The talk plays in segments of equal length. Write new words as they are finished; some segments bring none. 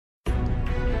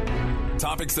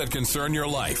Topics that concern your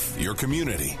life, your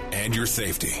community, and your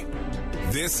safety.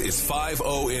 This is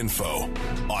 5-0 Info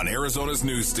on Arizona's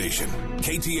news station,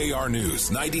 KTAR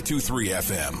News 92.3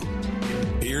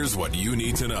 FM. Here's what you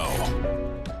need to know.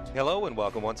 Hello and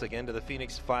welcome once again to the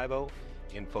Phoenix 5-0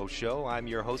 Info Show. I'm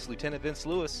your host, Lieutenant Vince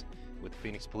Lewis with the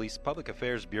Phoenix Police Public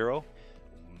Affairs Bureau.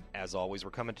 As always, we're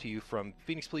coming to you from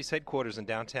Phoenix Police Headquarters in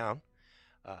downtown,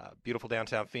 beautiful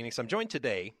downtown Phoenix. I'm joined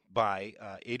today by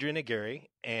Adrian Aguirre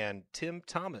and Tim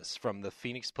Thomas from the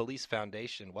Phoenix Police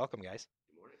Foundation. Welcome, guys.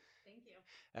 Good morning. Thank you.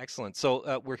 Excellent.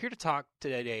 So we're here to talk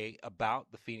today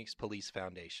about the Phoenix Police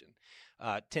Foundation.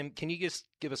 Tim, can you just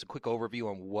give us a quick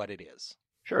overview on what it is?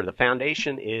 Sure. The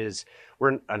foundation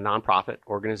we're a nonprofit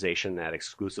organization that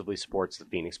exclusively supports the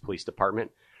Phoenix Police Department,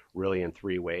 really in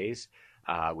three ways.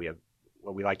 We have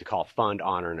what we like to call fund,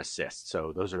 honor, and assist.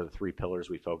 So those are the three pillars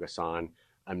we focus on.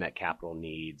 Unmet capital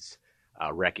needs,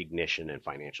 recognition, and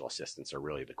financial assistance are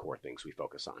really the core things we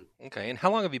focus on. Okay. And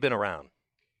how long have you been around?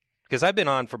 Because I've been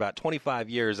on for about 25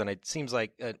 years, and it seems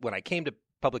like when I came to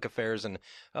public affairs in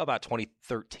about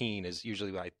 2013 is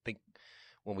usually I think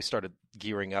when we started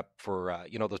gearing up for,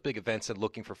 those big events and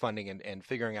looking for funding and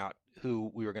figuring out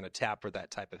who we were going to tap for that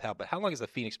type of help. But how long has the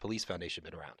Phoenix Police Foundation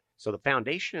been around? So the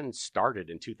foundation started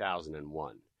in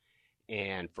 2001.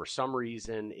 And for some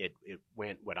reason, it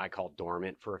went what I call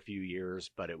dormant for a few years,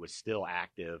 but it was still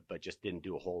active, but just didn't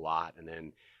do a whole lot. And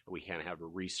then we kind of had a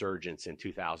resurgence in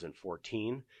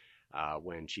 2014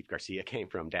 when Chief Garcia came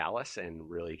from Dallas and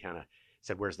really kind of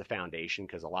said, where's the foundation?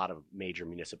 Because a lot of major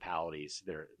municipalities,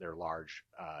 their large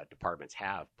departments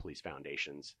have police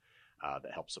foundations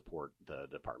that help support the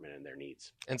department and their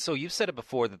needs. And so you've said it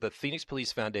before that the Phoenix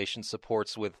Police Foundation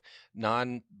supports with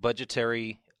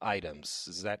non-budgetary items.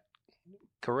 Is that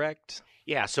correct?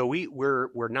 Yeah, so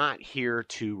we're not here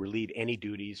to relieve any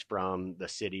duties from the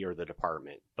city or the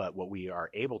department, but what we are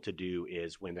able to do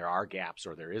is when there are gaps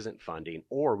or there isn't funding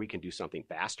or we can do something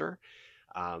faster,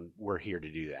 we're here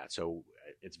to do that. So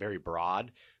it's very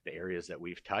broad, the areas that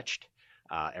we've touched,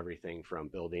 everything from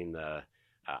building the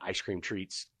ice cream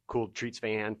treats, cool treats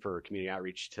van for community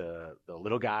outreach to the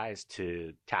little guys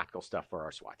to tactical stuff for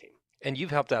our SWAT team. And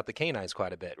you've helped out the canines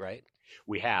quite a bit, right?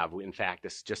 We have. In fact,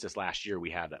 this last year,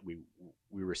 we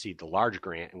received a large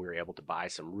grant, and we were able to buy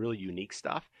some really unique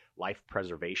stuff, life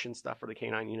preservation stuff for the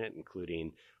canine unit,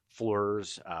 including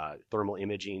FLIRs, thermal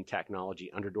imaging technology,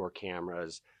 underdoor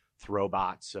cameras,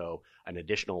 Throwbots, so an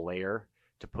additional layer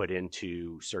to put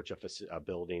into search a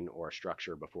building or a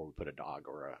structure before we put a dog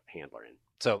or a handler in.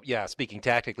 So, yeah, speaking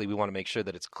tactically, we want to make sure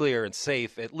that it's clear and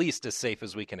safe, at least as safe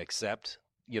as we can accept,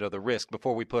 the risk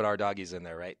before we put our doggies in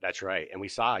there, right? That's right. And we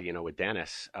saw, with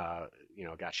Dennis,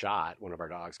 got shot. One of our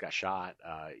dogs got shot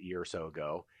a year or so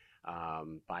ago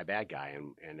by a bad guy.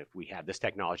 And if we had this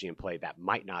technology in play, that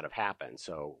might not have happened.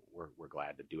 So we're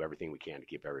glad to do everything we can to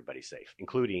keep everybody safe,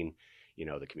 including,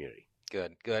 the community.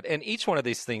 Good. And each one of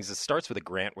these things, it starts with a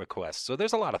grant request. So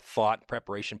there's a lot of thought and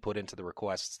preparation put into the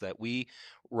requests that we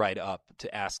write up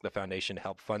to ask the foundation to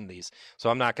help fund these. So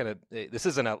I'm not going to, this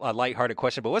isn't a lighthearted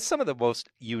question, but what's some of the most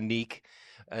unique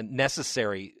and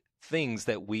necessary things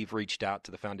that we've reached out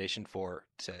to the foundation for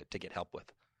to get help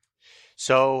with?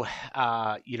 So,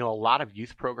 a lot of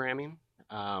youth programming,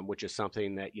 which is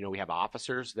something that, we have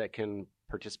officers that can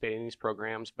participate in these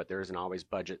programs, but there isn't always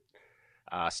budget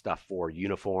stuff for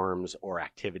uniforms or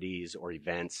activities or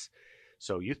events.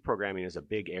 So youth programming is a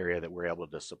big area that we're able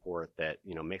to support that,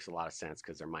 makes a lot of sense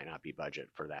because there might not be budget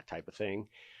for that type of thing.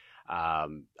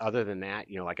 Other than that,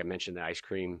 like I mentioned, the ice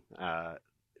cream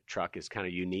truck is kind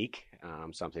of unique,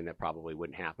 something that probably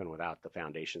wouldn't happen without the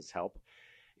foundation's help.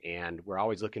 And we're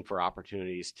always looking for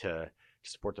opportunities to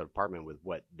support the department with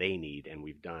what they need. And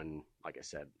we've done, like I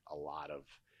said, a lot of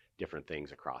different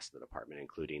things across the department,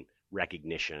 including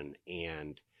recognition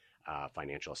and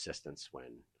financial assistance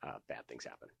when bad things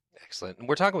happen. Excellent. And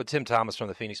we're talking with Tim Thomas from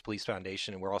the Phoenix Police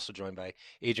Foundation, and we're also joined by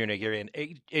Adrian Aguirre. And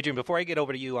Adrian, before I get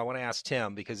over to you, I want to ask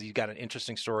Tim, because he's got an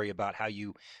interesting story about how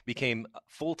you became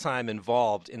full-time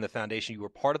involved in the foundation. You were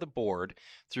part of the board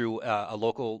through a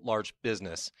local large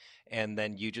business, and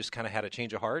then you just kind of had a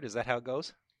change of heart. Is that how it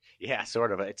goes? Yeah,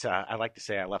 sort of. It's I like to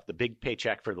say I left the big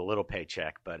paycheck for the little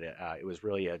paycheck, but it was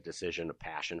really a decision of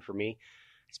passion for me.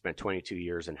 I spent 22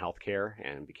 years in healthcare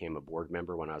and became a board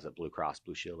member when I was at Blue Cross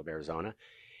Blue Shield of Arizona,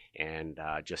 and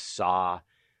just saw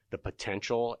the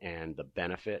potential and the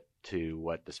benefit to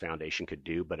what this foundation could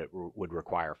do, but it would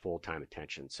require full-time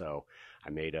attention. So I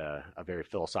made a very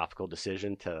philosophical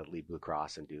decision to leave Blue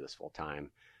Cross and do this full-time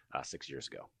 6 years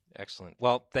ago. Excellent.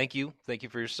 Well, thank you. Thank you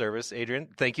for your service, Adrian.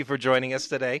 Thank you for joining us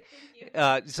today.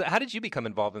 So how did you become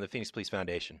involved in the Phoenix Police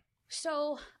Foundation?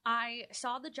 So I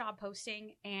saw the job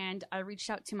posting and I reached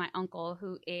out to my uncle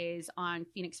who is on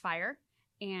Phoenix Fire.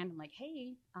 And I'm like,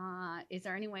 hey, is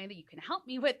there any way that you can help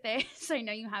me with this? I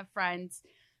know you have friends.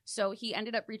 So he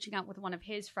ended up reaching out with one of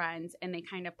his friends and they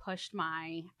kind of pushed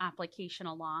my application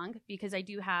along because I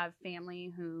do have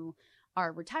family who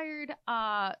are retired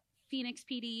Phoenix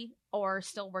PD or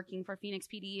still working for Phoenix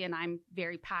PD. And I'm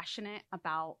very passionate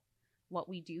about what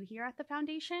we do here at the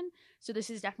foundation. So this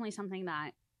is definitely something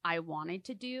that I wanted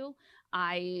to do.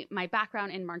 My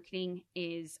background in marketing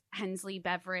is Hensley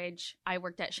Beverage. I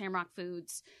worked at Shamrock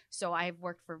Foods. So I've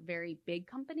worked for very big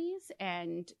companies,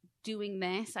 and doing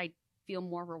this, I feel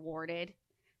more rewarded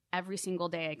every single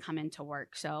day I come into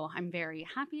work. So I'm very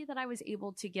happy that I was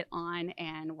able to get on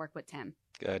and work with Tim.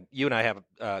 Good. You and I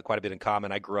have quite a bit in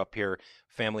common. I grew up here,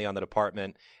 family on the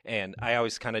department, and I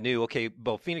always kind of knew, okay,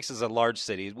 well, Phoenix is a large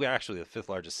city. We're actually the 5th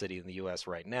largest city in the U.S.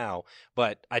 right now,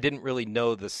 but I didn't really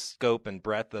know the scope and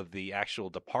breadth of the actual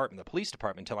department, the police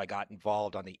department, until I got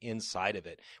involved on the inside of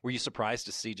it. Were you surprised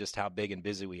to see just how big and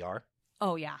busy we are?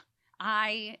 Oh, yeah.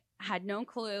 I had no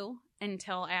clue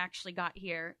until I actually got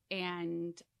here,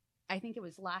 and I think it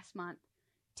was last month,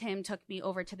 Tim took me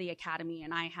over to the academy,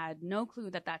 and I had no clue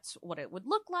that that's what it would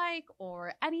look like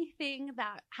or anything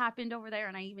that happened over there.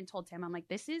 And I even told Tim, I'm like,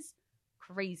 this is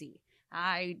crazy.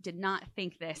 I did not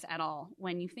think this at all.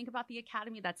 When you think about the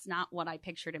academy, that's not what I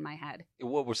pictured in my head.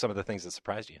 What were some of the things that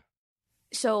surprised you?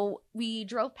 So we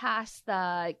drove past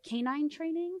the canine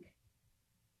training.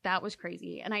 That was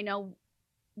crazy. And I know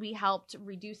we helped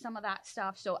reduce some of that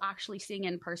stuff. So actually seeing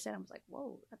it in person, I was like,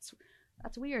 whoa, that's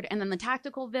weird. And then the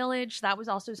tactical village, that was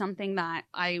also something that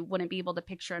I wouldn't be able to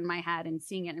picture in my head, and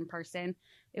seeing it in person,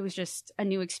 it was just a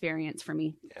new experience for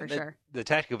me, for sure. The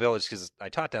tactical village, because I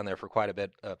taught down there for quite a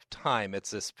bit of time, it's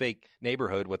this fake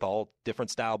neighborhood with all different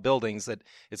style buildings that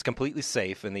it's completely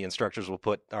safe, and the instructors will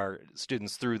put our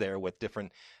students through there with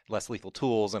different less lethal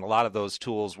tools, and a lot of those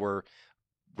tools were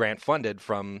grant funded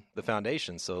from the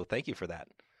foundation. So thank you for that.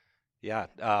 Yeah.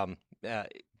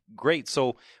 Great.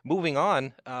 So moving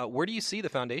on, where do you see the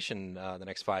foundation the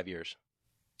next 5 years?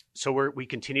 So we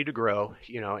continue to grow,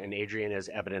 and Adrian is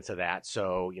evidence of that.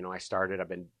 So,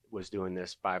 was doing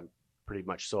this pretty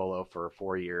much solo for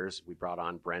 4 years. We brought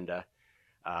on Brenda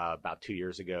about 2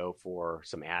 years ago for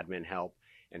some admin help.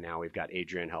 And now we've got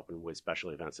Adrian helping with special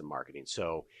events and marketing.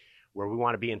 So where we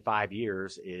want to be in 5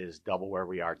 years is double where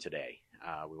we are today.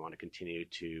 We want to continue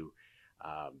to,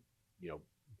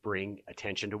 bring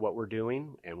attention to what we're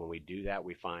doing. And when we do that,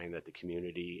 we find that the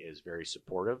community is very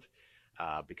supportive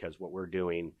because what we're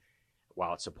doing,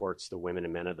 while it supports the women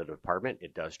and men of the department,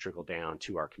 it does trickle down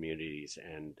to our communities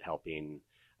and helping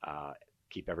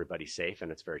keep everybody safe.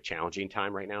 And it's a very challenging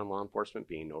time right now in law enforcement,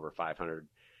 being over 500,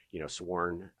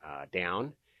 sworn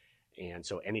down. And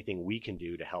so anything we can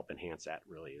do to help enhance that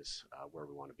really is where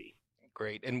we want to be.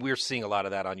 Great. And we're seeing a lot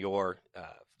of that on your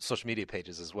social media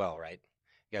pages as well, right?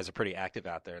 You guys are pretty active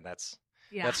out there, and that's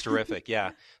terrific.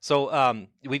 Yeah. So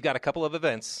we've got a couple of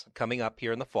events coming up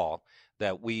here in the fall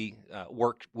that we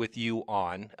worked with you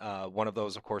on. One of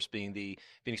those, of course, being the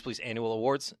Phoenix Police Annual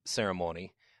Awards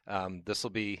Ceremony. This will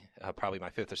be probably my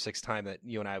 5th or 6th time that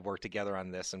you and I have worked together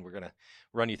on this, and we're going to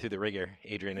run you through the rigor,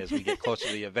 Adrian, as we get closer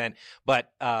to the event.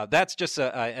 But that's just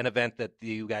an event that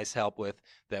you guys help with,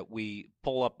 that we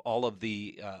pull up all of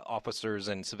the officers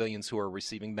and civilians who are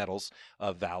receiving medals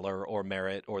of valor or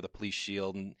merit or the police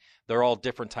shield. And they're all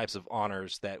different types of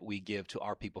honors that we give to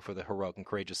our people for the heroic and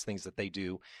courageous things that they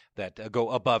do that go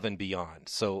above and beyond.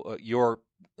 So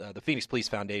the Phoenix Police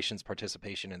Foundation's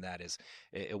participation in that is,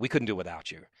 we couldn't do it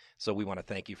without you. So we want to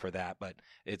thank you for that. But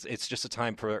it's just a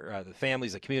time for the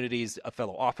families, the communities,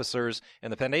 fellow officers,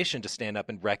 and the foundation to stand up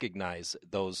and recognize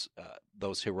those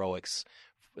heroics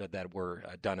that were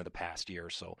done in the past year.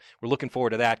 So we're looking forward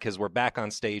to that because we're back on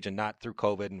stage and not through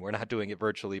COVID, and we're not doing it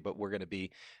virtually, but we're going to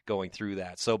be going through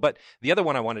that. So, but the other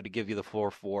one I wanted to give you the floor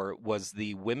for was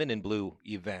the Women in Blue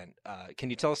event. Can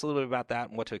you tell us a little bit about that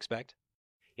and what to expect?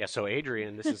 Yeah, so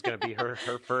Adrian, this is going to be her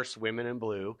first Women in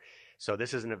Blue. So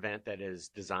this is an event that is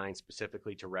designed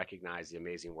specifically to recognize the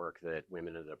amazing work that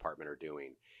women in the department are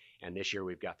doing. And this year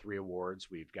we've got 3 awards.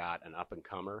 We've got an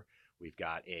up-and-comer, we've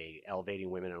got a elevating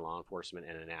women in law enforcement,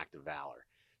 and an act of valor.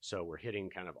 So we're hitting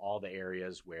kind of all the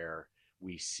areas where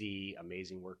we see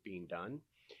amazing work being done.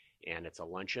 And it's a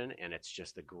luncheon, and it's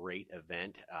just a great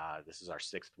event. This is our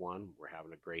 6th one. We're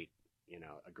having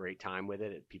a great time with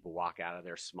it. People walk out of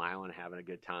there smiling, having a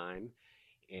good time.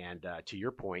 And to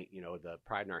your point, the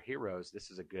Pride in Our Heroes, this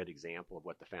is a good example of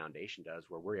what the foundation does,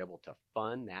 where we're able to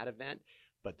fund that event,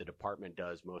 but the department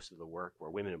does most of the work.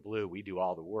 Where Women in Blue, we do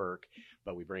all the work,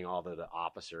 but we bring all the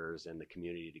officers and the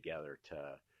community together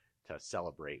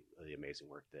celebrate the amazing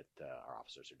work that our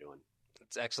officers are doing.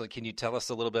 That's excellent. Can you tell us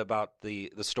a little bit about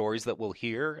the stories that we'll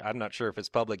hear? I'm not sure if it's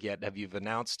public yet. Have you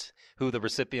announced who the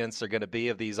recipients are going to be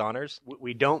of these honors?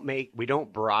 We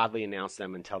don't broadly announce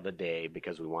them until the day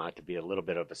because we want it to be a little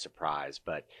bit of a surprise.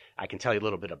 But I can tell you a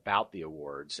little bit about the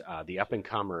awards. The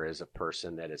up-and-comer is a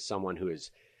person that is someone who has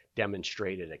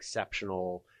demonstrated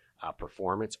exceptional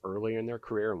performance early in their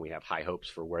career, and we have high hopes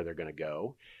for where they're going to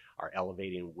go. Our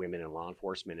Elevating Women in Law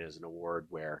Enforcement is an award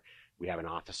where we have an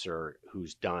officer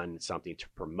who's done something to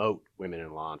promote women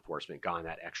in law enforcement, gone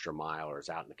that extra mile, or is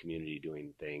out in the community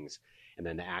doing things. And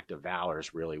then the Act of Valor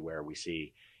is really where we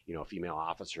see, a female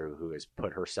officer who has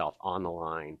put herself on the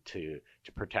line to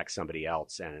protect somebody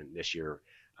else. And this year,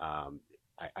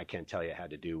 I can't tell you, it had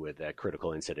to do with a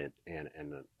critical incident and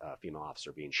a female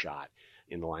officer being shot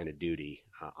in the line of duty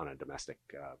on a domestic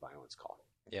violence call.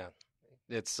 Yeah.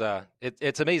 It's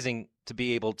amazing to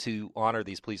be able to honor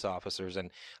these police officers.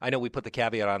 And I know we put the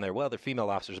caveat on there, well, they're female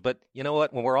officers. But you know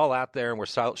what? When we're all out there and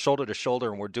we're shoulder to shoulder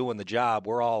and we're doing the job,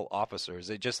 we're all officers.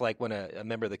 It's just like when a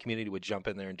member of the community would jump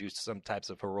in there and do some types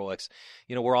of heroics.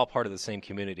 We're all part of the same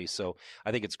community. So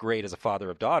I think it's great as a father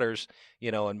of daughters,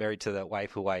 and married to the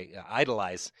wife who I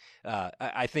idolize.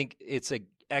 I think it's a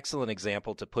excellent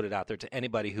example to put it out there to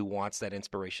anybody who wants that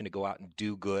inspiration to go out and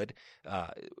do good.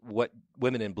 What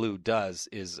Women in Blue does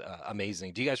is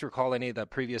amazing. Do you guys recall any of the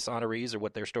previous honorees or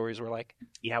what their stories were like?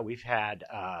 Yeah, we've had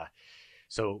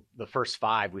so the first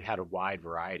 5, we had a wide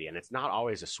variety, and it's not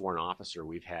always a sworn officer.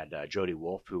 We've had Jody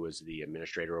Wolf, who was the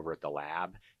administrator over at the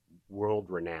lab, world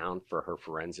renowned for her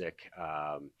forensic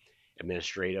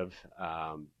administrative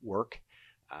work.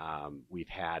 We've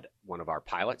had one of our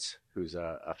pilots, who's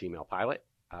a female pilot,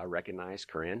 recognized,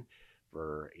 Corinne,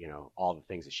 for all the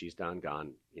things that she's done.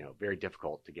 Gone, very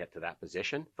difficult to get to that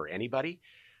position for anybody,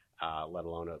 let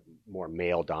alone a more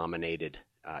male-dominated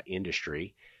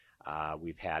industry.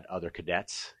 We've had other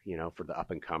cadets, for the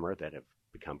up-and-comer that have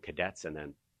become cadets and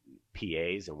then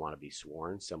PAs and want to be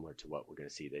sworn, similar to what we're going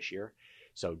to see this year.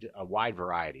 So a wide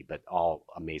variety, but all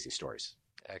amazing stories.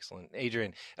 Excellent.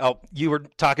 Adrian, you were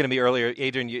talking to me earlier.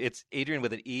 Adrian, it's Adrian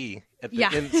with an E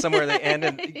somewhere at the end.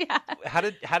 And Yeah. How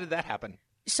did that happen?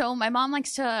 So my mom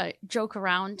likes to joke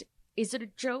around. Is it a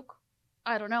joke?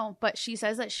 I don't know. But she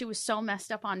says that she was so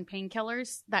messed up on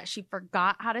painkillers that she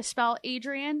forgot how to spell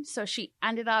Adrian. So she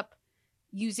ended up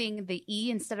using the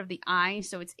E instead of the I.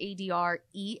 So it's Adrean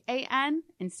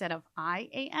instead of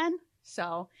IAN.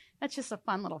 So that's just a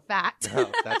fun little fact.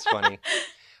 Oh, that's funny.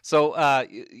 So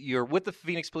you're with the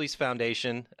Phoenix Police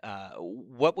Foundation.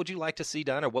 What would you like to see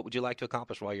done, or what would you like to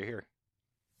accomplish while you're here?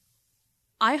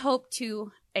 I hope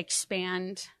to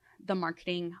expand the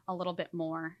marketing a little bit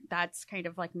more. That's kind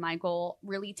of like my goal.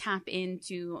 Really tap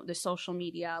into the social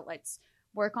media. Let's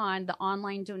work on the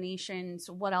online donations.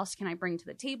 What else can I bring to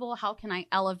the table? How can I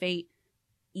elevate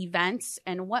events?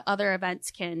 And what other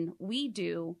events can we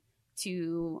do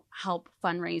to help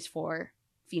fundraise for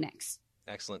Phoenix?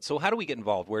 Excellent. So how do we get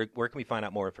involved? Where can we find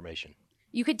out more information?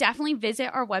 You could definitely visit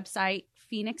our website,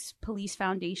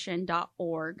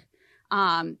 phoenixpolicefoundation.org.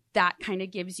 That kind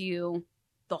of gives you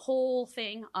the whole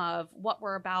thing of what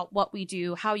we're about, what we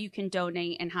do, how you can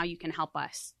donate, and how you can help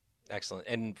us. Excellent.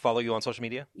 And follow you on social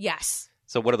media? Yes.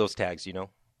 So what are those tags, The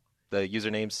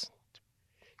usernames?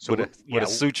 So would a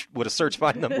search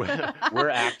find them? We're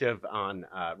active on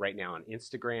right now on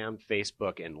Instagram,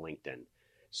 Facebook, and LinkedIn.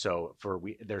 So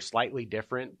they're slightly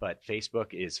different, but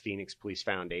Facebook is Phoenix Police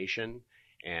Foundation,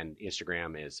 and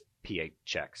Instagram is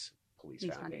PHX Police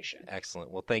Foundation.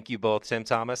 Excellent. Well, thank you both, Tim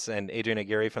Thomas and Adrian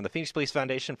Aguirre from the Phoenix Police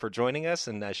Foundation, for joining us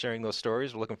and sharing those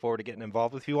stories. We're looking forward to getting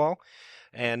involved with you all.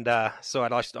 And so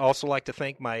I'd also like to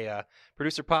thank my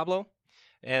producer, Pablo.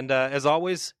 And as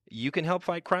always, you can help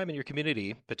fight crime in your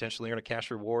community, potentially earn a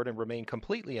cash reward, and remain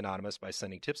completely anonymous by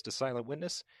sending tips to Silent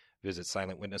Witness. Visit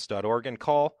silentwitness.org and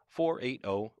call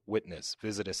 480-WITNESS.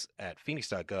 Visit us at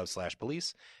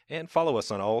phoenix.gov/police and follow us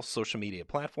on all social media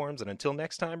platforms. And until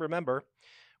next time, remember,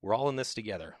 we're all in this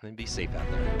together, and be safe out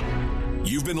there.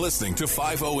 You've been listening to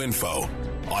 5-0 Info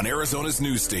on Arizona's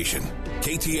news station,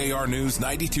 KTAR News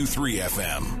 92.3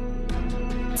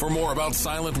 FM. For more about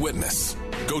Silent Witness,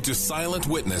 go to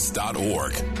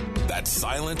silentwitness.org. That's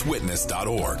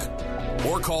silentwitness.org.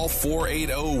 Or call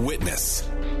 480-WITNESS.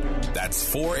 That's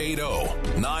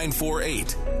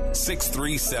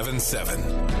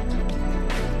 480-948-6377.